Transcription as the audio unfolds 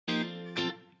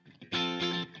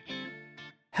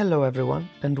Hello everyone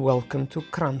and welcome to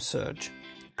CRAMSURG,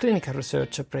 clinical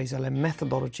research appraisal and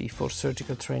methodology for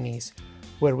surgical trainees,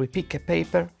 where we pick a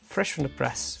paper fresh from the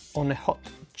press on a hot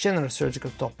general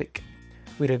surgical topic.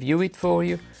 We review it for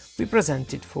you, we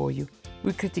present it for you,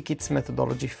 we critique its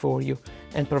methodology for you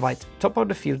and provide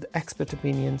top-of-the-field expert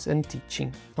opinions and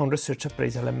teaching on research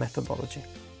appraisal and methodology.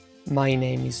 My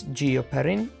name is Gio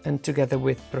Perrin and together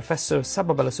with Professor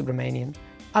Sababala Subramanian,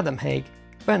 Adam Haig,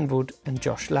 Ben Wood and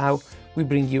Josh Lau, we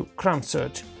bring you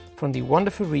CRAMSURG from the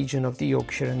wonderful region of the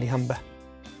Yorkshire and the Humber.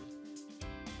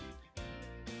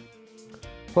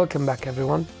 Welcome back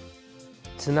everyone.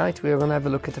 Tonight we are going to have a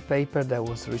look at a paper that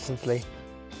was recently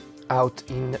out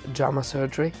in JAMA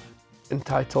surgery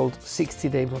entitled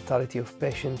 60-day mortality of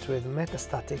patients with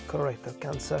metastatic colorectal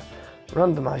cancer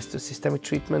randomized to systemic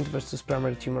treatment versus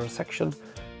primary tumor resection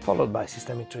followed by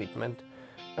systemic treatment,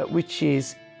 which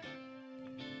is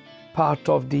part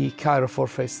of the CAIRO4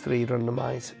 phase 3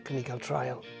 randomized clinical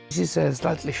trial. This is a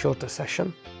slightly shorter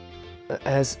session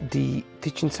as the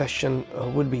teaching session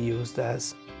will be used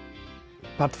as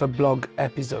part of a blog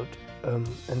episode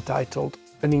entitled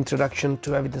An Introduction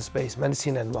to Evidence-Based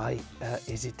Medicine and Why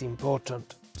Is It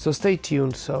Important. So stay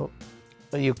tuned so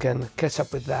you can catch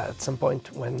up with that at some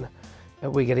point when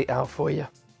we get it out for you.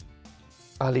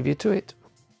 I'll leave you to it.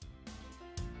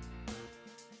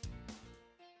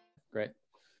 Great.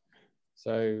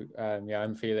 So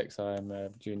I'm Felix. I'm a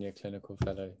junior clinical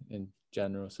fellow in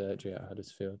general surgery at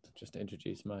Huddersfield. Just to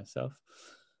introduce myself.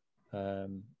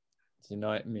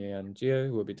 Tonight, me and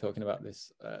Gio will be talking about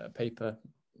this paper,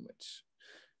 which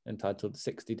entitled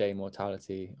 60-day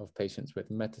mortality of patients with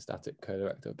metastatic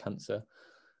colorectal cancer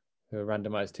who are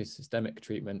randomized to systemic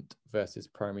treatment versus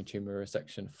primary tumor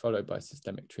resection followed by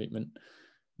systemic treatment.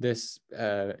 This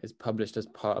is published as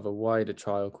part of a wider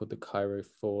trial called the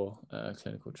CAIRO4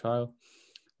 clinical trial,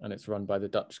 and it's run by the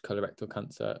Dutch colorectal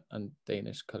cancer and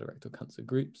Danish colorectal cancer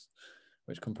groups,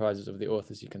 which comprises of the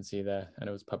authors you can see there, and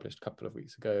it was published a couple of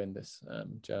weeks ago in this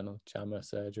journal, JAMA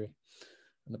Surgery,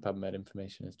 and the PubMed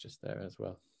information is just there as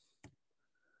well.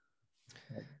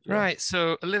 Right,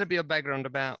 so a little bit of background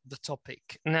about the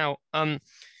topic. Now,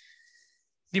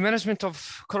 the management of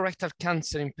colorectal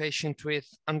cancer in patients with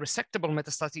unresectable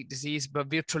metastatic disease, but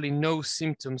virtually no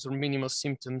symptoms or minimal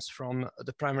symptoms from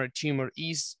the primary tumor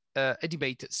is a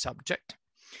debated subject.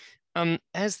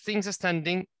 As things are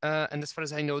standing, and as far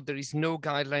as I know, there is no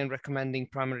guideline recommending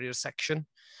primary resection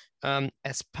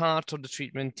as part of the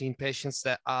treatment in patients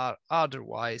that are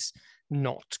otherwise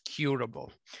not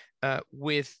curable,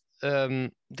 with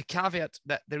the caveat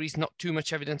that there is not too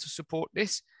much evidence to support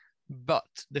this, but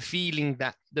the feeling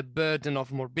that the burden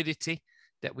of morbidity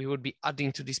that we would be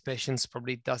adding to these patients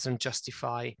probably doesn't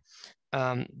justify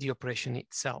the operation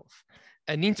itself.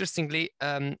 And interestingly,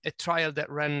 a trial that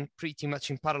ran pretty much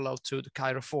in parallel to the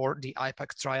CAIRO4, the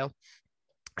IPAC trial,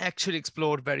 actually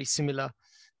explored very similar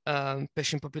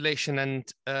patient population and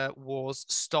was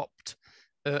stopped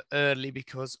early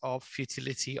because of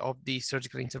futility of the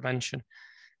surgical intervention.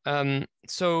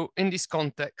 So in this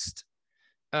context,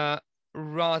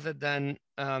 rather than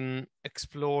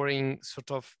exploring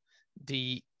sort of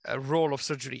the role of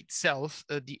surgery itself,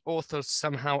 the authors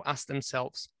somehow asked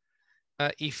themselves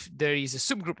if there is a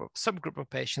subgroup of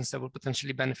patients that will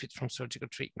potentially benefit from surgical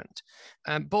treatment.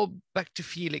 Bob, back to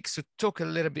Felix to talk a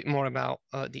little bit more about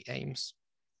the aims.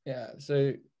 Yeah,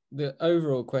 so the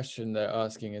overall question they're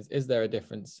asking is there a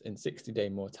difference in 60-day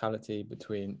mortality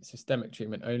between systemic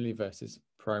treatment only versus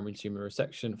primary tumor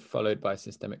resection followed by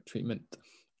systemic treatment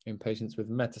in patients with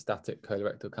metastatic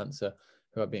colorectal cancer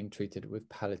who are being treated with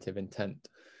palliative intent?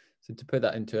 So to put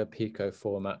that into a PICO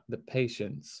format, the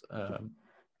patients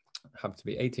have to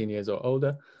be 18 years or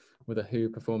older with a WHO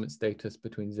performance status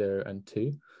between 0 and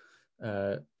 2,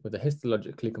 with a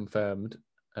histologically confirmed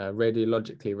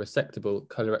radiologically resectable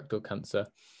colorectal cancer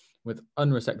with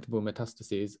unresectable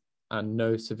metastases and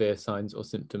no severe signs or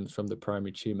symptoms from the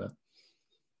primary tumor.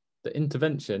 The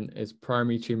intervention is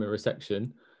primary tumor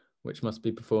resection, which must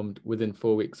be performed within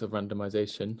 4 weeks of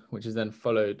randomization, which is then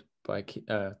followed by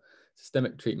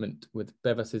systemic treatment with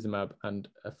bevacizumab and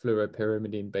a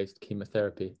fluoropyrimidine-based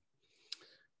chemotherapy.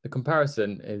 The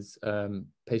comparison is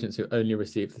patients who only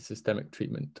receive the systemic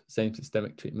treatment, same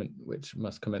systemic treatment, which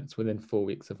must commence within 4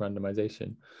 weeks of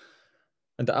randomization.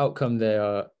 And the outcome they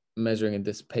are measuring in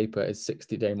this paper is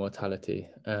 60-day mortality.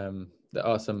 There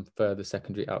are some further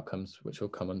secondary outcomes, which we'll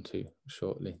come on to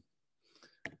shortly.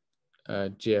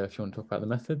 Gio, if you want to talk about the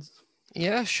methods.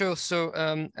 Yeah, sure. So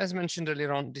as mentioned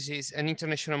earlier on, this is an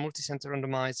international multi-center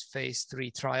randomized phase 3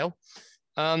 trial.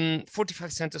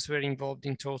 45 centers were involved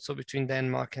in total between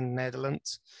Denmark and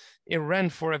Netherlands. It ran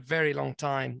for a very long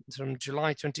time, from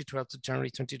July 2012 to January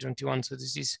 2021. So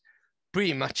this is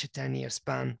pretty much a 10-year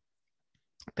span.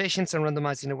 Patients are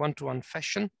randomized in a one-to-one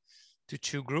fashion to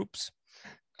 2 groups,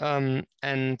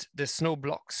 and there's no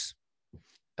blocks.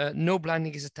 No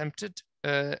blinding is attempted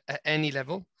at any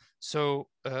level. So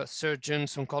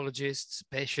surgeons, oncologists,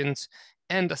 patients,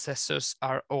 and assessors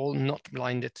are all not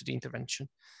blinded to the intervention.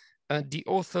 The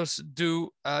authors do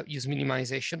use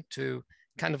minimization to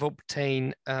kind of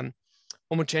obtain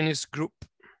homogeneous group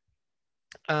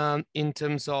in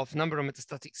terms of number of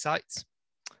metastatic sites,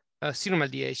 serum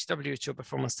LDH, WHO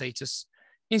performance status,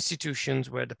 institutions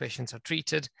where the patients are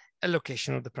treated, and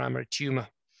location of the primary tumor.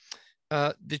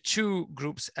 The 2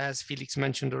 groups, as Felix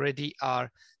mentioned already, are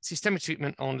systemic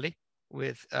treatment only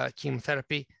with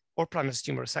chemotherapy, or primary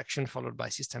tumor resection followed by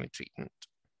systemic treatment.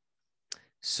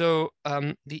 So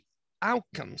the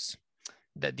outcomes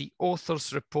that the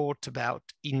authors report about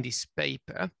in this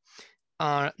paper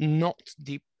are not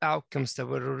the outcomes that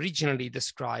were originally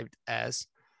described as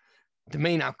the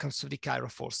main outcomes of the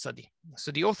CAIRO4 study.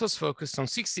 So the authors focused on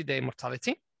 60-day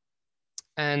mortality,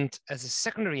 and as a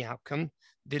secondary outcome,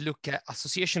 they look at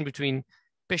association between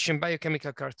patient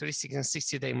biochemical characteristics and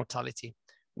 60-day mortality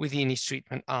within each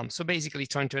treatment arm. So basically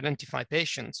trying to identify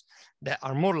patients that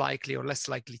are more likely or less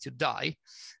likely to die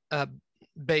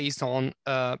based on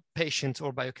patient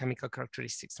or biochemical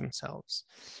characteristics themselves.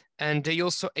 And they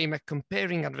also aim at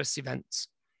comparing adverse events,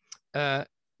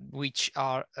 which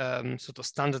are sort of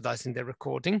standardized in their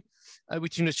recording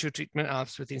between the 2 treatment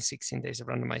arms within 16 days of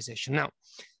randomization. Now,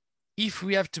 if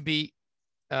we have to be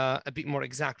a bit more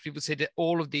exact, we would say that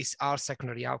all of these are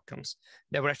secondary outcomes.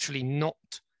 They were actually not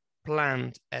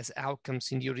planned as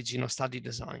outcomes in the original study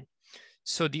design.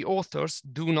 So the authors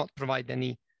do not provide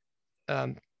any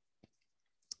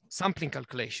sampling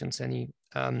calculations, any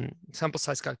sample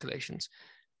size calculations,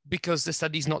 because the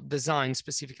study is not designed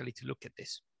specifically to look at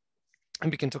this.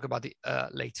 And we can talk about it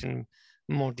later in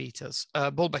more details.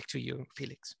 Ball back to you,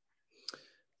 Felix.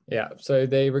 Yeah, so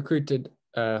they recruited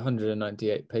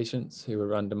 198 patients who were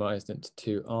randomized into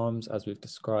 2 arms, as we've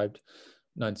described,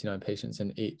 99 patients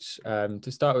in each.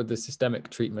 To start with the systemic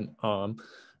treatment arm,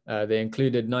 they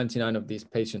included 99 of these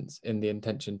patients in the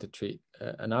intention to treat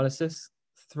analysis.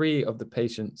 3 of the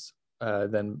patients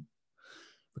then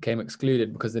became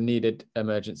excluded because they needed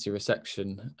emergency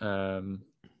resection.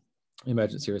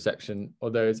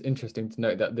 Although it's interesting to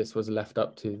note that this was left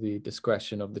up to the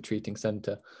discretion of the treating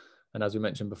center. And as we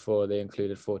mentioned before, they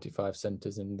included 45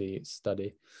 centers in the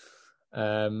study.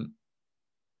 And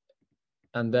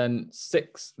then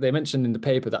 6, they mentioned in the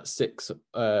paper that 6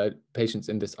 patients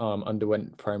in this arm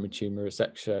underwent primary tumor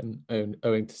resection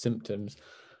owing to symptoms.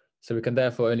 So we can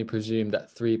therefore only presume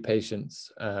that 3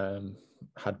 patients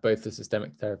had both the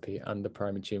systemic therapy and the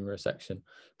primary tumor resection,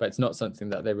 but it's not something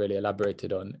that they really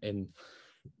elaborated on in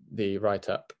the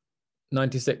write-up.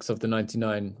 96 of the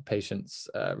 99 patients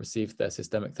received their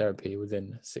systemic therapy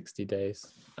within 60 days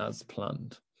as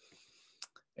planned.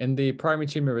 In the primary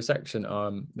tumor resection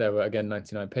arm, there were again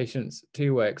 99 patients.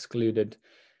 2 were excluded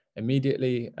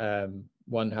immediately.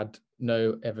 1 had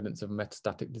no evidence of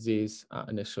metastatic disease at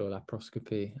initial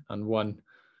laparoscopy, and 1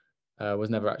 was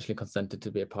never actually consented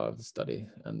to be a part of the study,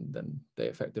 and then they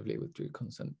effectively withdrew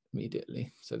consent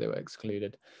immediately, so they were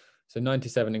excluded. So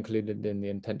 97 included in the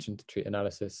intention to treat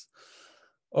analysis.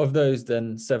 Of those,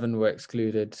 then 7 were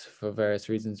excluded for various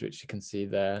reasons, which you can see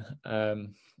there.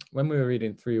 When we were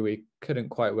reading through, we couldn't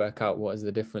quite work out what is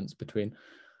the difference between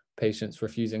patients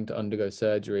refusing to undergo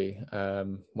surgery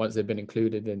once they've been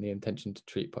included in the intention to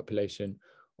treat population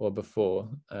or before,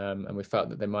 and we felt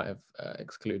that they might have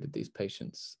excluded these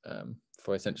patients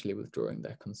for essentially withdrawing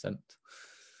their consent.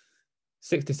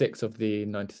 66 of the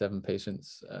 97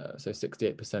 patients, so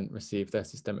 68%, received their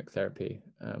systemic therapy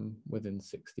within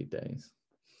 60 days,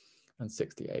 and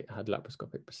 68 had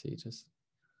laparoscopic procedures.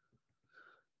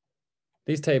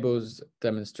 These tables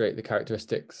demonstrate the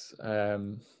characteristics.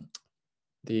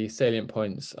 The salient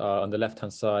points are on the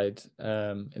left-hand side.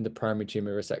 In the primary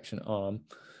tumor resection arm,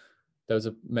 there was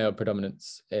a male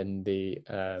predominance in the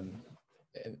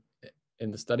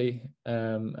study,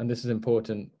 and this is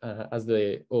important, as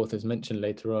the authors mentioned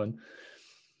later on,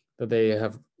 that they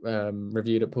have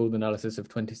reviewed a pooled analysis of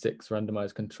 26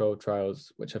 randomized controlled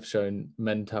trials, which have shown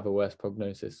men to have a worse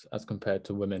prognosis as compared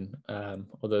to women,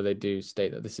 although they do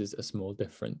state that this is a small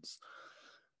difference.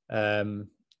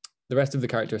 The rest of the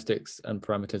characteristics and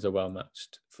parameters are well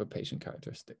matched for patient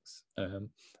characteristics. And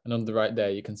on the right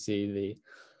there, you can see the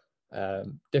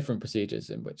different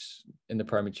procedures in the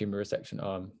primary tumor resection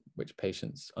arm, which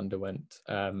patients underwent.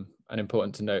 And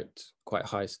important to note, quite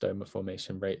high stoma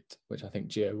formation rate, which I think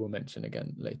Gio will mention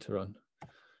again later on.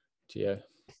 Gio.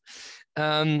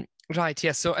 Right,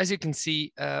 yeah, so as you can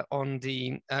see on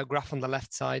the graph on the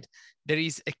left side, there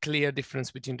is a clear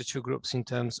difference between the two groups in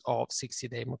terms of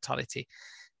 60-day mortality.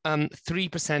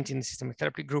 3% in the systemic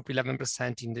therapy group,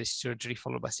 11% in the surgery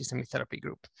followed by systemic therapy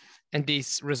group. And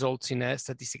this results in a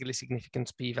statistically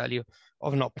significant p-value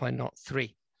of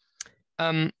 0.03.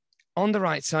 On the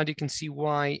right side, you can see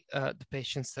why the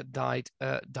patients that died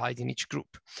in each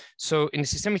group. So in the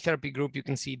systemic therapy group, you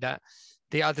can see that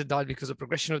they either died because of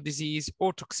progression of disease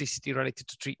or toxicity related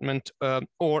to treatment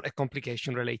or a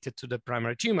complication related to the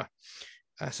primary tumor,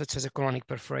 such as a colonic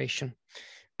perforation.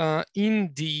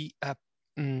 In the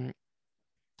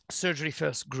surgery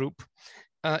first group,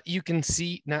 you can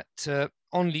see that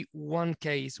only one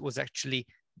case was actually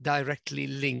directly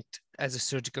linked as a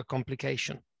surgical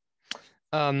complication.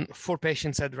 4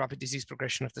 patients had rapid disease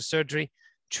progression after surgery,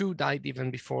 2 died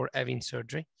even before having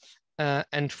surgery,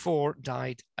 and 4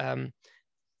 died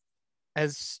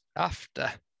as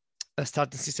after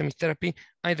starting systemic therapy,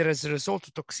 either as a result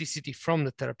of toxicity from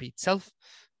the therapy itself,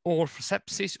 or for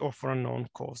sepsis, or for unknown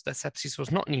cause. That sepsis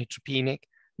was not neutropenic,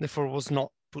 therefore was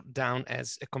not put down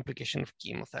as a complication of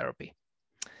chemotherapy.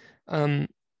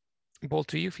 Ball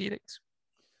to you, Felix.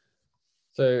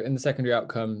 So in the secondary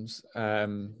outcomes,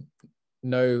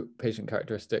 no patient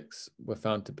characteristics were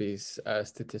found to be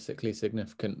statistically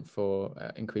significant for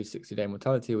increased 60-day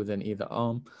mortality within either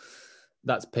arm.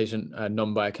 That's patient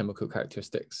non-biochemical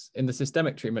characteristics. In the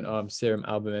systemic treatment arm, serum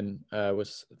albumin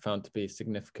was found to be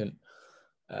significant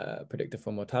predictor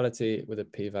for mortality with a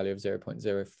p-value of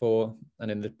 0.04.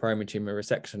 And in the primary tumor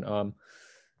resection arm,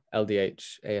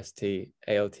 LDH, AST,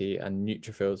 ALT, and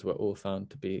neutrophils were all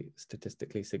found to be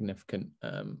statistically significant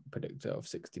predictor of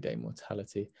 60-day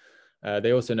mortality.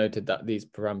 They also noted that these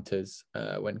parameters,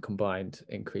 when combined,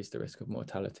 increase the risk of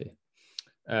mortality.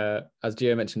 As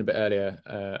Gio mentioned a bit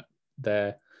earlier,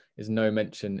 there is no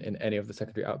mention in any of the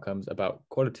secondary outcomes about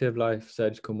quality of life,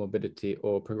 surgical morbidity,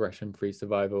 or progression-free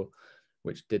survival,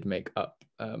 which did make up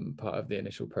part of the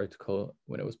initial protocol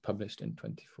when it was published in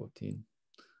 2014.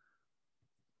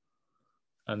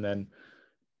 And then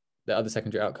the other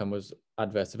secondary outcome was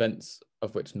adverse events,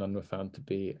 of which none were found to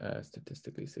be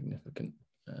statistically significant.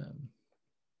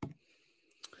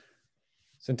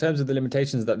 So in terms of the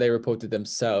limitations that they reported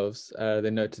themselves, they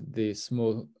noted the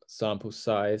small sample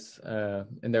size.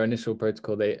 In their initial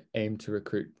protocol, they aimed to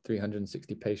recruit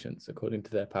 360 patients according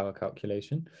to their power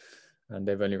calculation, and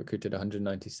they've only recruited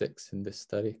 196 in this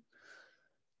study.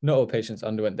 Not all patients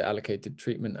underwent the allocated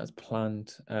treatment as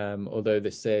planned, although they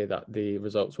say that the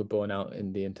results were borne out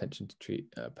in the intention to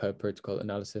treat per protocol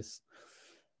analysis.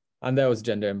 And there was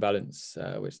gender imbalance,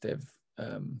 which they've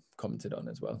commented on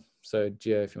as well. So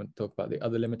Gio, if you want to talk about the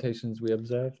other limitations we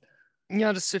observed.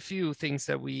 Yeah, there's a few things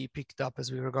that we picked up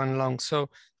as we were going along. So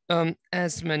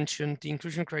as mentioned, the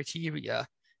inclusion criteria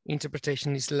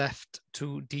interpretation is left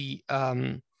to the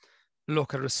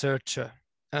local researcher,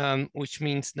 which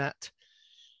means that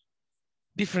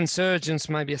different surgeons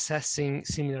might be assessing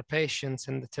similar patients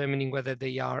and determining whether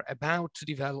they are about to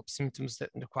develop symptoms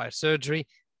that require surgery,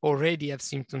 already have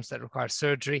symptoms that require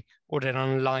surgery, or they're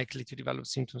unlikely to develop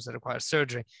symptoms that require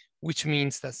surgery, which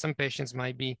means that some patients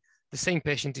might be, the same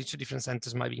patient in 2 different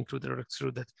centers might be included or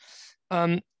excluded.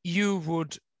 You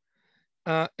would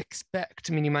expect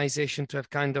minimization to have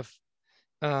kind of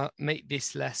made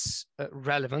this less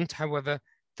relevant. However,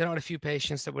 there are a few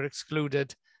patients that were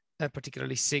excluded,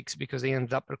 particularly 6, because they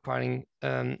ended up requiring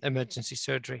emergency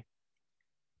surgery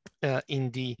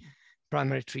in the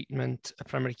primary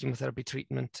chemotherapy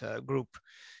treatment group,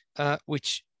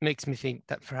 which makes me think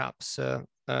that perhaps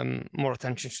more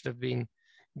attention should have been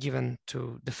given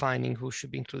to defining who should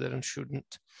be included and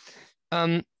shouldn't.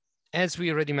 As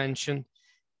we already mentioned,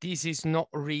 this is not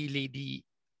really the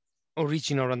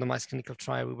original randomized clinical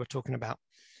trial we were talking about.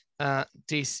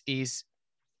 This is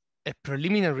a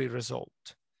preliminary result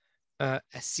at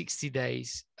 60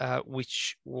 days,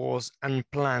 which was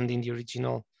unplanned in the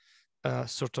original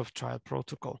sort of trial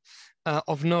protocol.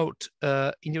 Of note,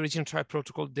 in the original trial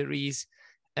protocol, there is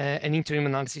an interim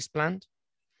analysis planned.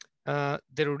 The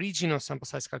original sample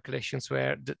size calculations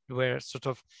were sort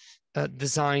of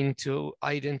designed to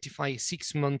identify a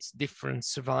 6 months difference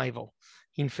survival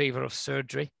in favor of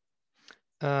surgery.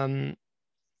 Again,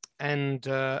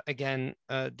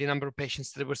 the number of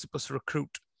patients that they were supposed to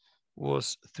recruit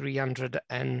was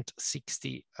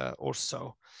 360 or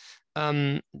so.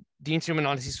 The interim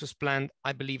analysis was planned,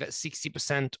 I believe, at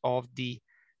 60% of the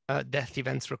death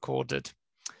events recorded.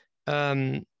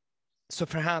 So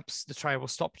perhaps the trial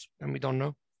was stopped and we don't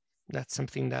know. That's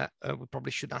something that we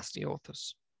probably should ask the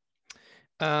authors.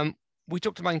 we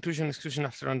talked about inclusion and exclusion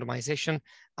after randomization.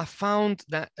 I found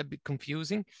that a bit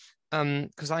confusing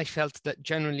because I felt that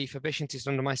generally if a patient is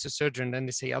randomized to surgery and then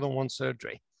they say, I don't want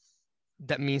surgery,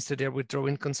 that means that they're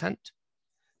withdrawing consent,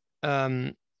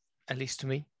 at least to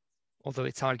me, although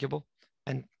it's arguable.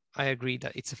 And I agree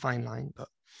that it's a fine line, but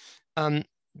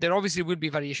there obviously will be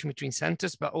variation between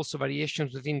centers, but also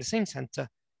variations within the same center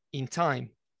in time.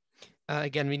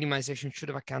 Again, minimization should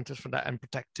have accounted for that and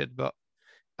protected, but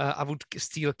I would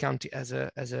still count it as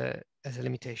a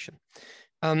limitation.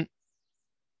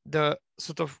 The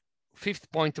sort of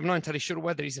fifth point, I'm not entirely sure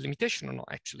whether it's a limitation or not,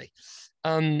 actually.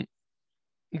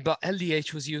 But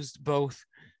LDH was used both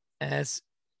as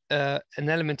an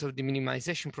element of the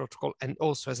minimization protocol and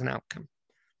also as an outcome.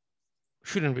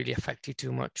 Shouldn't really affect you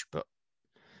too much, but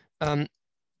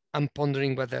I'm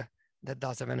pondering whether that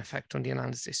does have an effect on the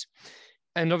analysis.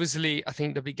 And obviously, I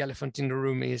think the big elephant in the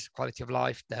room is quality of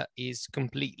life that is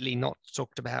completely not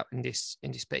talked about in this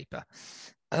paper.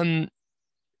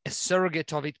 A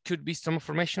surrogate of it could be stoma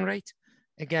formation rate.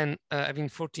 Again, having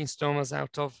 14 stomas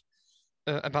out of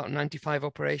about 95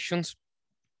 operations,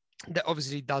 that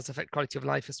obviously does affect quality of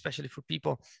life, especially for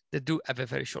people that do have a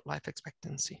very short life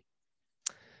expectancy.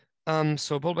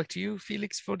 So ball back to you,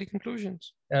 Felix, for the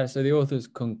conclusions. So the authors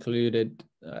concluded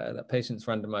that patients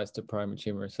randomized to primary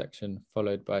tumor resection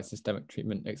followed by systemic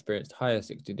treatment experienced higher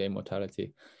 60-day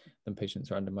mortality than patients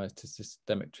randomized to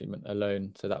systemic treatment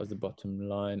alone. So that was the bottom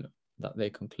line that they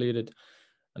concluded.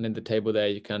 And in the table there,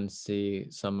 you can see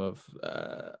some of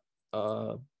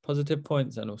our positive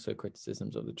points and also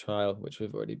criticisms of the trial, which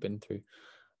we've already been through.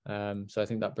 So I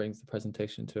think that brings the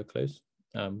presentation to a close.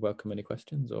 Welcome any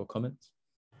questions or comments.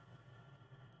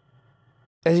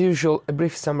 As usual, a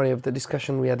brief summary of the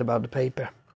discussion we had about the paper.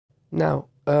 Now,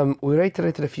 we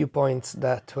reiterated a few points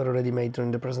that were already made during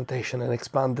the presentation and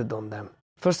expanded on them.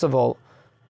 First of all,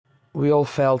 we all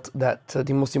felt that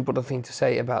the most important thing to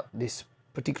say about this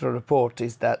particular report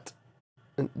is that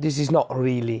this is not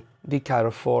really the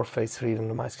CAIRO4 phase 3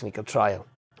 randomized clinical trial,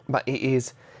 but it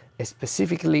is a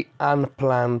specifically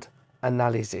unplanned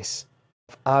analysis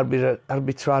of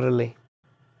arbitrarily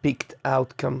picked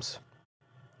outcomes,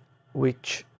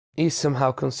 which is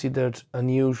somehow considered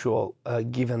unusual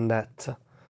given that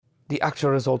the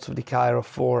actual results of the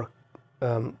CAIRO4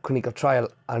 clinical trial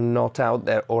are not out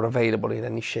there or available in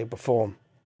any shape or form.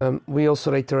 We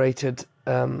also reiterated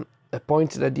a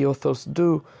point that the authors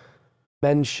do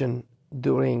mention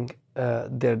during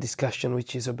their discussion,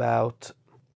 which is about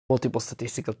multiple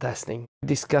statistical testing. We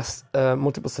discussed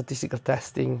multiple statistical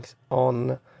testing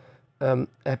on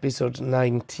episode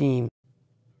 19.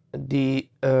 The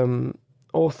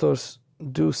authors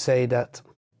do say that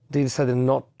they decided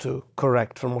not to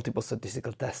correct for multiple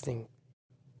statistical testing.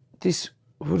 This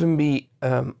wouldn't be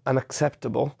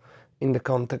unacceptable in the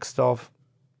context of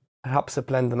perhaps a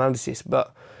planned analysis,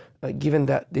 but given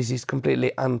that this is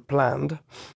completely unplanned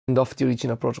and off the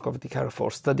original protocol of the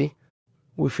CAIRO4 study,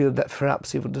 we feel that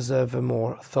perhaps it would deserve a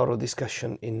more thorough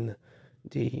discussion in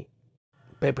the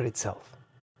paper itself.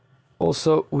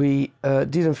 Also, we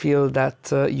didn't feel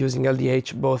that using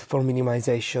LDH both for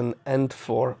minimization and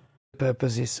for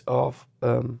purposes of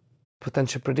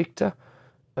potential predictor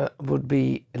would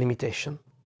be a limitation,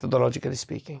 methodologically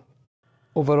speaking.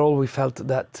 Overall, we felt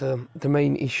that the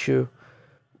main issue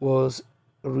was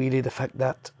really the fact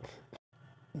that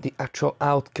the actual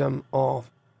outcome of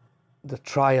the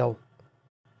trial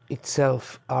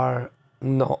itself are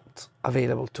not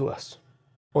available to us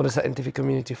or the scientific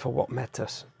community for what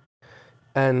matters.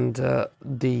 And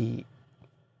the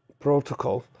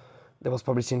protocol that was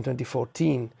published in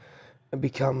 2014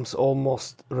 becomes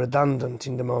almost redundant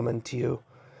in the moment you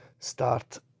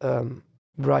start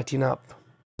writing up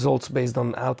results based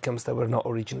on outcomes that were not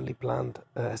originally planned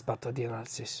as part of the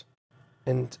analysis.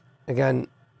 And again,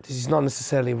 this is not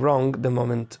necessarily wrong the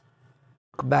moment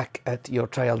you look back at your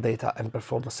trial data and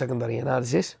perform a secondary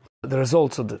analysis. The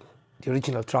results of the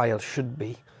original trial should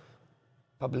be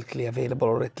publicly available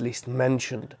or at least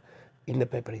mentioned in the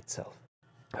paper itself.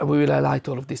 And we will highlight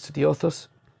all of this to the authors,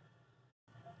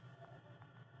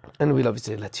 and we'll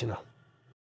obviously let you know.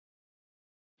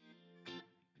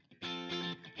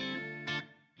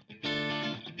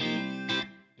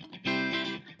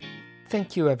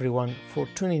 Thank you everyone for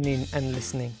tuning in and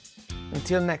listening.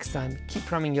 Until next time, keep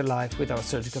cramming your life with our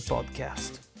surgical podcast.